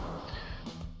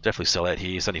 Definitely sell out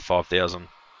here. It's only 5,000.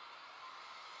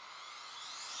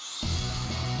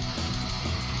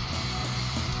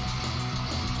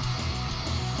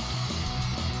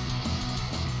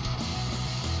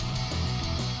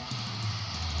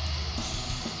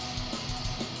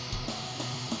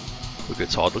 Look at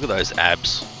Todd, look at those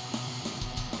abs.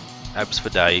 Abs for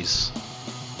days.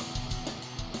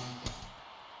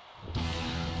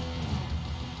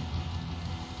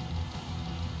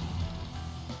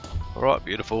 Alright,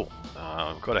 beautiful.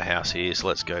 We've got a house here, so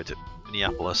let's go to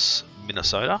Minneapolis,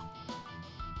 Minnesota.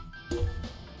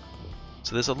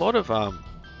 So there's a lot of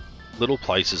little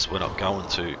places we're not going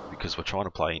to because we're trying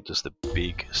to play in just the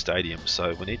big stadiums,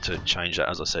 so we need to change that,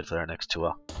 as I said, for our next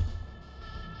tour.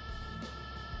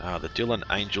 The Dillon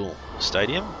Angel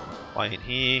Stadium, playing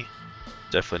here.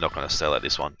 Definitely not going to sell at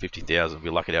this one. 50,000.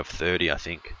 We're lucky to have 30, I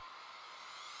think.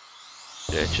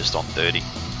 Yeah, just on 30.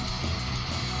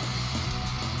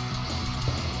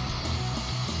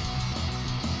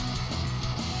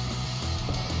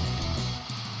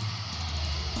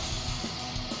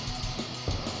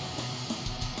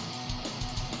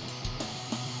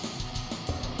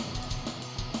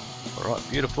 Alright,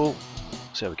 beautiful.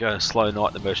 So we go. Slow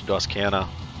night, the merchandise counter.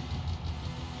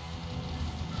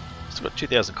 Still got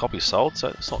 2,000 copies sold, so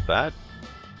it's not bad.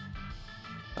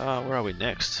 Where are we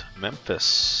next?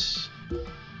 Memphis,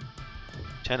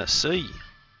 Tennessee.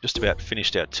 Just about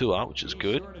finished our tour, which is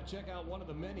good.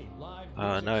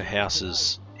 No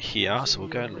houses here, so we'll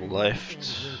go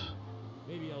left.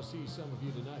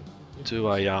 Do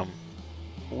a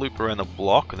loop around the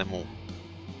block, and then we'll.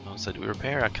 So do we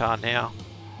repair our car now?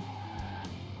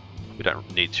 We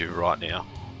don't need to right now.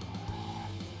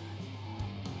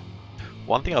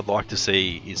 One thing I'd like to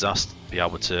see is us be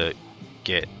able to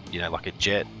get, you know, like a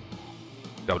jet,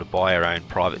 be able to buy our own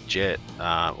private jet,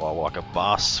 or like a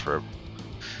bus for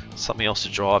something else to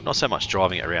drive. Not so much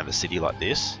driving it around the city like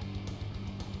this,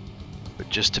 but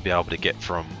just to be able to get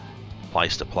from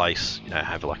place to place. You know,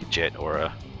 have like a jet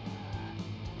or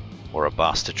a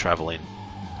bus to travel in.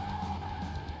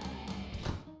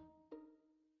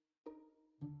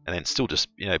 And then still just,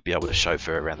 you know, be able to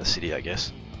chauffeur around the city, I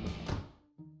guess.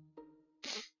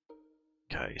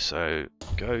 Okay, so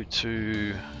go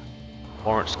to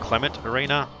Lawrence Clement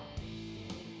Arena.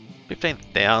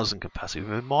 15,000 capacity.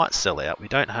 We might sell out. We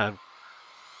don't have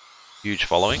huge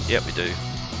following. Yep, we do.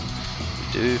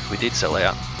 We did sell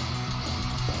out.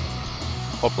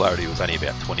 Popularity was only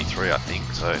about 23, I think,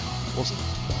 so it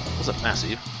wasn't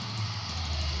massive.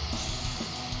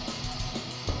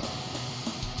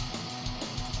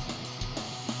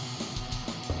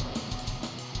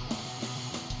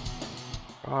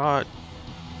 Alright,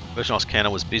 merchandise counter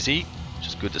was busy, which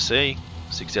is good to see.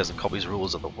 6,000 copies,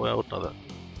 Rulers of the World, another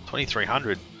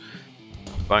 2,300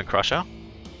 Bone Crusher.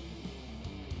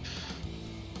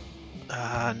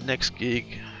 Next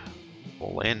gig,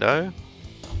 Orlando.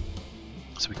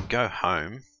 So we can go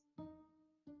home.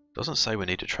 Doesn't say we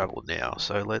need to travel now,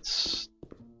 so let's...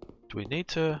 Do we need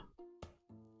to...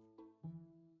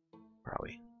 Where are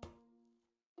we?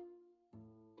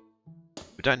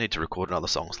 We don't need to record another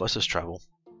song, so let's just travel.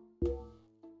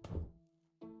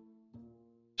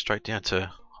 Straight down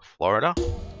to Florida.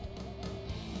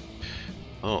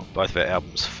 Oh, both of our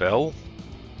albums fell.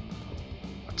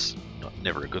 That's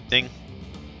never a good thing.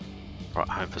 Right,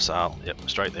 home for sale. Yep,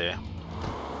 straight there.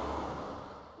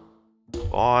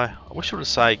 Buy. I wish it would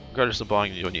say, congratulations on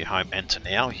buying your new home and to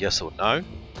now, yes or no.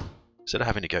 Instead of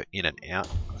having to go in and out.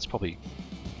 That's probably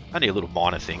only a little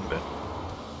minor thing, but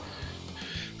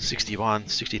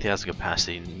 60,000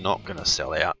 capacity, not going to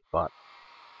sell out, but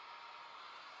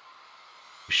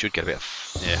we should get about,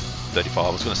 yeah, 35. I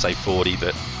was going to say 40,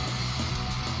 but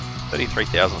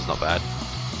 33,000 is not bad.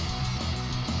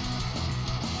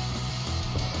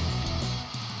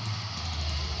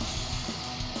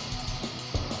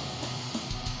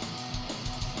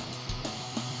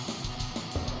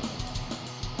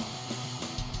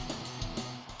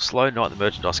 Slow night at the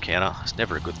merchandise counter. It's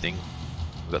never a good thing.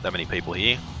 We've got that many people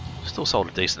here. Still sold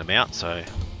a decent amount, so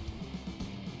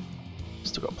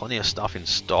still got plenty of stuff in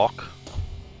stock.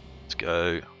 Let's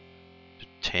go to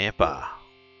Tampa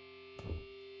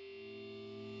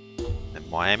and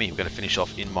Miami. We're going to finish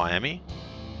off in Miami.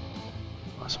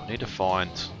 So we need to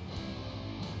find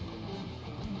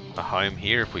a home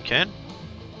here if we can.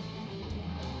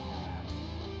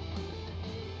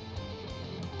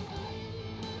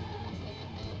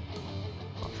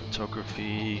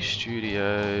 Photography,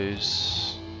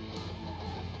 studios,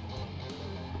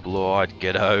 Blue-Eyed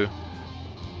Ghetto.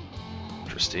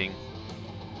 Interesting.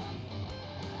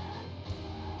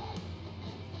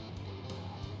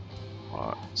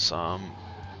 Right, some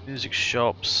music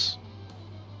shops.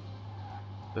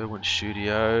 Irwin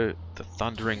Studio, The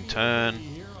Thundering Turn.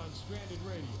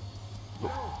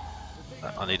 Oop.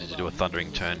 I needed to do a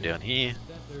thundering turn down here.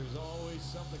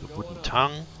 The Wooden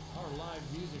Tongue.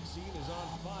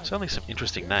 Certainly some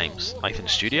interesting names. Nathan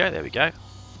Studio, there we go.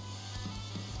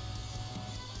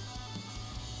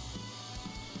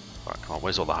 Alright, come on,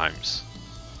 where's all the homes?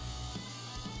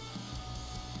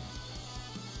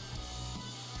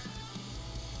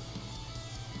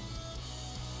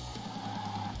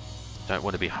 Don't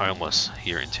want to be homeless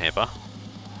here in Tampa.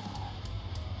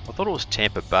 I thought it was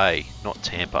Tampa Bay, not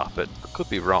Tampa, but I could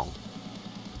be wrong.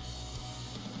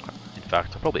 In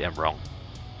fact, I probably am wrong.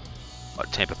 Like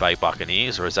Tampa Bay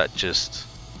Buccaneers, or is that just...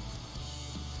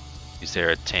 Is there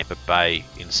a Tampa Bay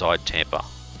inside Tampa,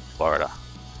 Florida?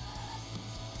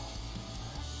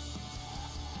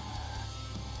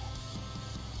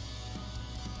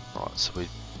 Right, so we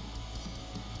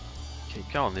keep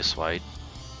going this way.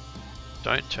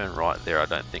 Don't turn right there, I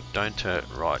don't think. Don't turn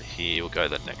right here, we'll go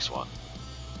to the next one.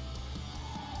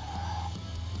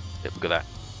 Yep, look at that.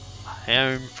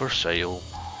 Home for sale.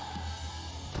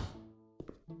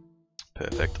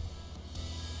 Perfect.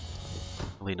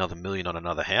 Only another million on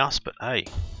another house, but hey,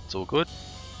 it's all good.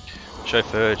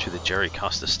 Chauffeur to the Jerry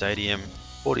Custer Stadium,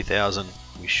 40,000.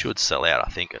 We should sell out, I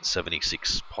think, at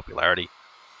 76 popularity.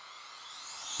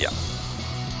 Yeah,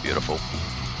 beautiful.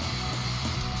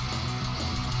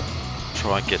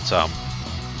 Try and get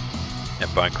that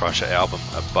Bone Crusher album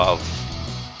above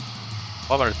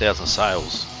 500,000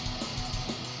 sales.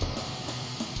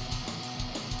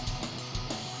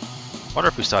 I wonder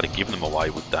if we started giving them away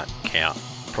with that count.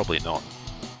 Probably not.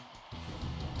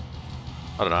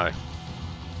 I don't know.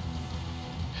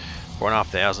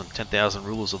 4,500, 10,000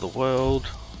 rulers of the world.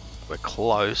 We're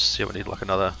close. Yeah, we need like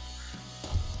another,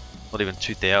 not even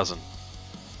 2,000.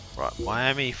 Right,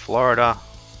 Miami, Florida.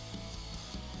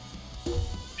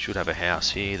 Should have a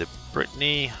house here. The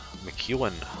Brittany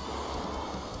McEwen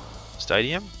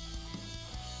Stadium.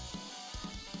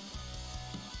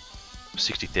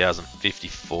 60,000,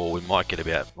 54. We might get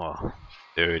about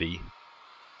 30,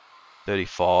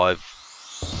 35,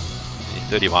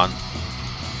 31.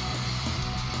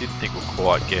 Didn't think we'll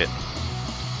quite get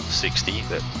 60,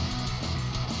 but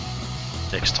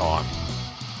next time.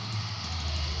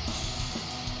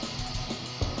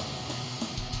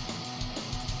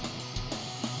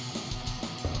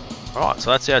 Alright,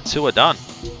 so that's our tour done.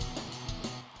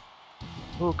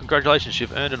 Well, congratulations,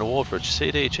 you've earned an award for a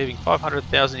CD achieving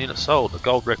 500,000 units sold, a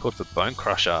gold record for Bone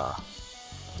Crusher.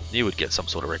 You would get some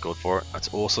sort of record for it,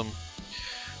 that's awesome.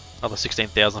 Another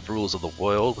 16,000 for Rulers of the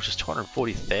World, which is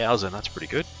 240,000, that's pretty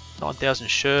good. 9,000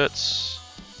 shirts.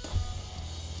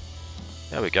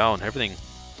 There we go, and everything,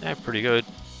 yeah, pretty good.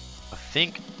 I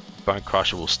think Bone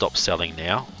Crusher will stop selling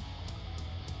now.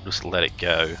 Just let it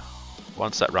go.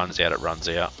 Once that runs out, it runs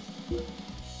out.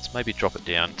 Let's maybe drop it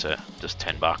down to just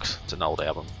 $10. It's an old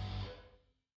album.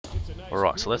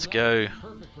 Alright, so let's go.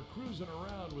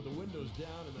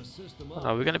 Oh,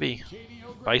 no, we're going to be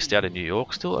based out of New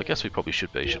York still? I guess we probably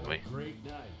should be, shouldn't we?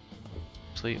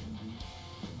 Actually,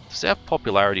 does our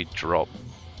popularity drop?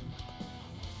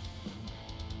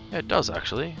 Yeah, it does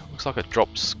actually. Looks like it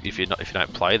drops if you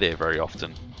don't play there very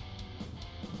often.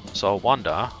 So I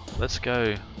wonder, let's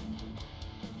go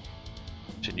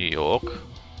to New York.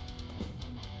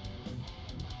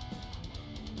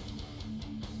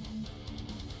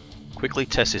 Quickly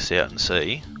test this out and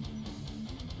see.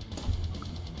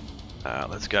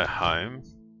 Let's go home.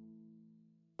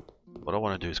 What I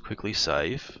want to do is quickly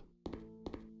save.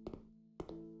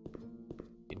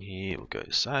 In here, we'll go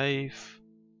save.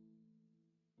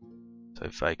 So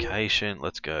vacation,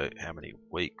 let's go how many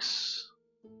weeks?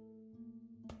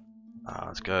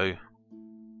 Let's go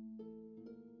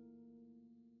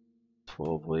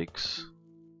 12 weeks.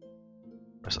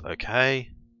 Press OK.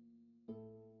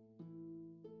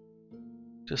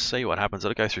 Just see what happens.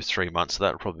 It'll go through 3 months, so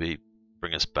that'll probably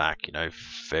bring us back, you know,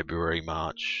 February,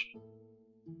 March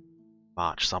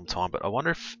sometime. But I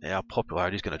wonder if our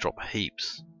popularity is going to drop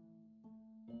heaps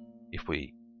if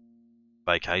we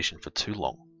vacation for too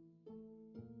long.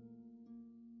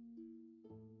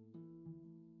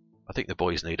 I think the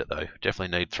boys need it though.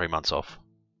 Definitely need 3 months off.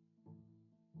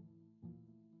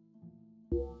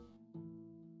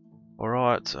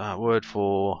 Alright, word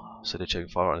for CD achieving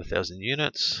 500,000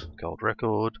 units, gold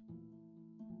record.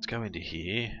 Let's go into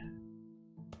here.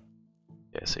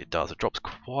 Yeah, see it does. It drops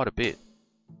quite a bit.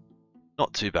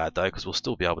 Not too bad though, because we'll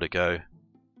still be able to go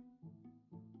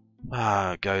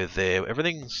there.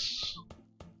 Everything's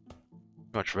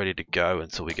pretty much ready to go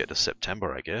until we get to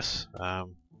September, I guess.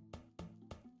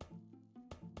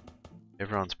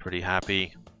 Everyone's pretty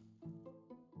happy.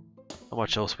 Not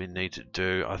much else we need to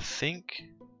do. I think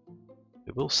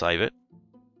we will save it.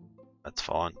 That's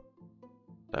fine.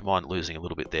 Don't mind losing a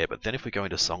little bit there, but then if we go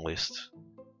into song list,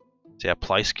 see our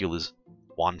play skill is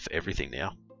 1 for everything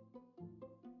now.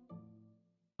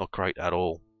 Not great at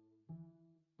all.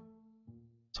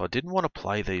 So I didn't want to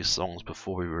play these songs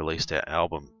before we released our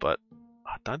album, but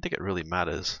I don't think it really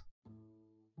matters.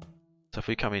 So if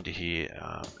we come into here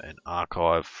and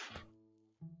archive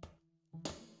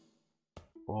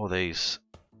all these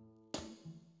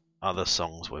other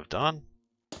songs we've done,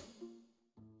 it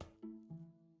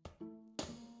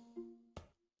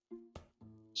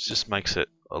just makes it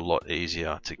a lot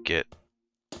easier to get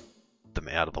them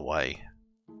out of the way.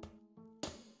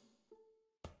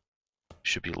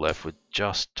 Should be left with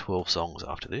just 12 songs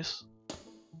after this.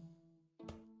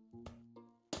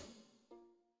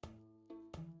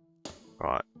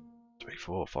 Right, 3,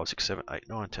 4, 5, 6, 7, 8,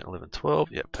 9, 10, 11,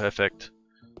 12. Yeah, perfect.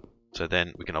 So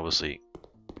then we can obviously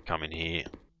come in here,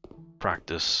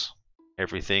 practice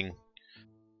everything,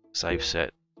 save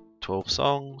set 12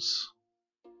 songs.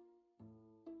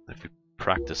 If we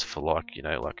practice for like, you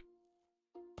know, like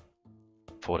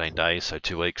 14 days, so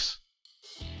 2 weeks,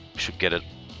 we should get it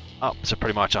up to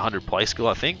pretty much 100 play skill,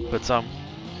 I think, but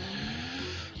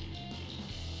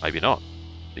maybe not,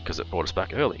 because it brought us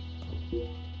back early.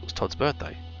 It was Todd's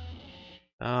birthday.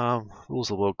 Rules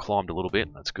of the world climbed a little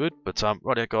bit, that's good, but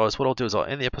right guys, what I'll do is I'll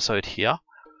end the episode here.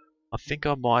 I think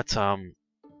I might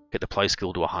get the play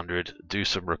skill to 100, do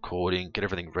some recording, get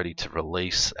everything ready to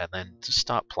release, and then to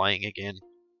start playing again.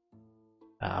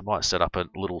 I might set up a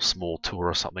little small tour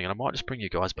or something, and I might just bring you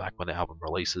guys back when the album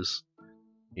releases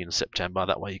in September.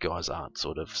 That way you guys aren't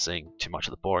sort of seeing too much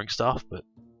of the boring stuff. But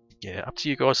yeah, up to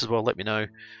you guys as well. Let me know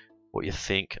what you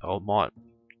think. I might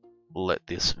let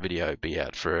this video be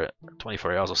out for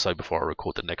 24 hours or so before I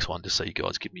record the next one, just so you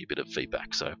guys give me a bit of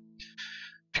feedback. So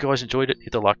if you guys enjoyed it,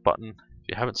 hit the like button. If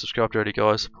you haven't subscribed already,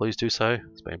 guys, please do so.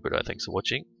 It's been Britto. Thanks for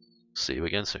watching. See you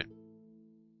again soon.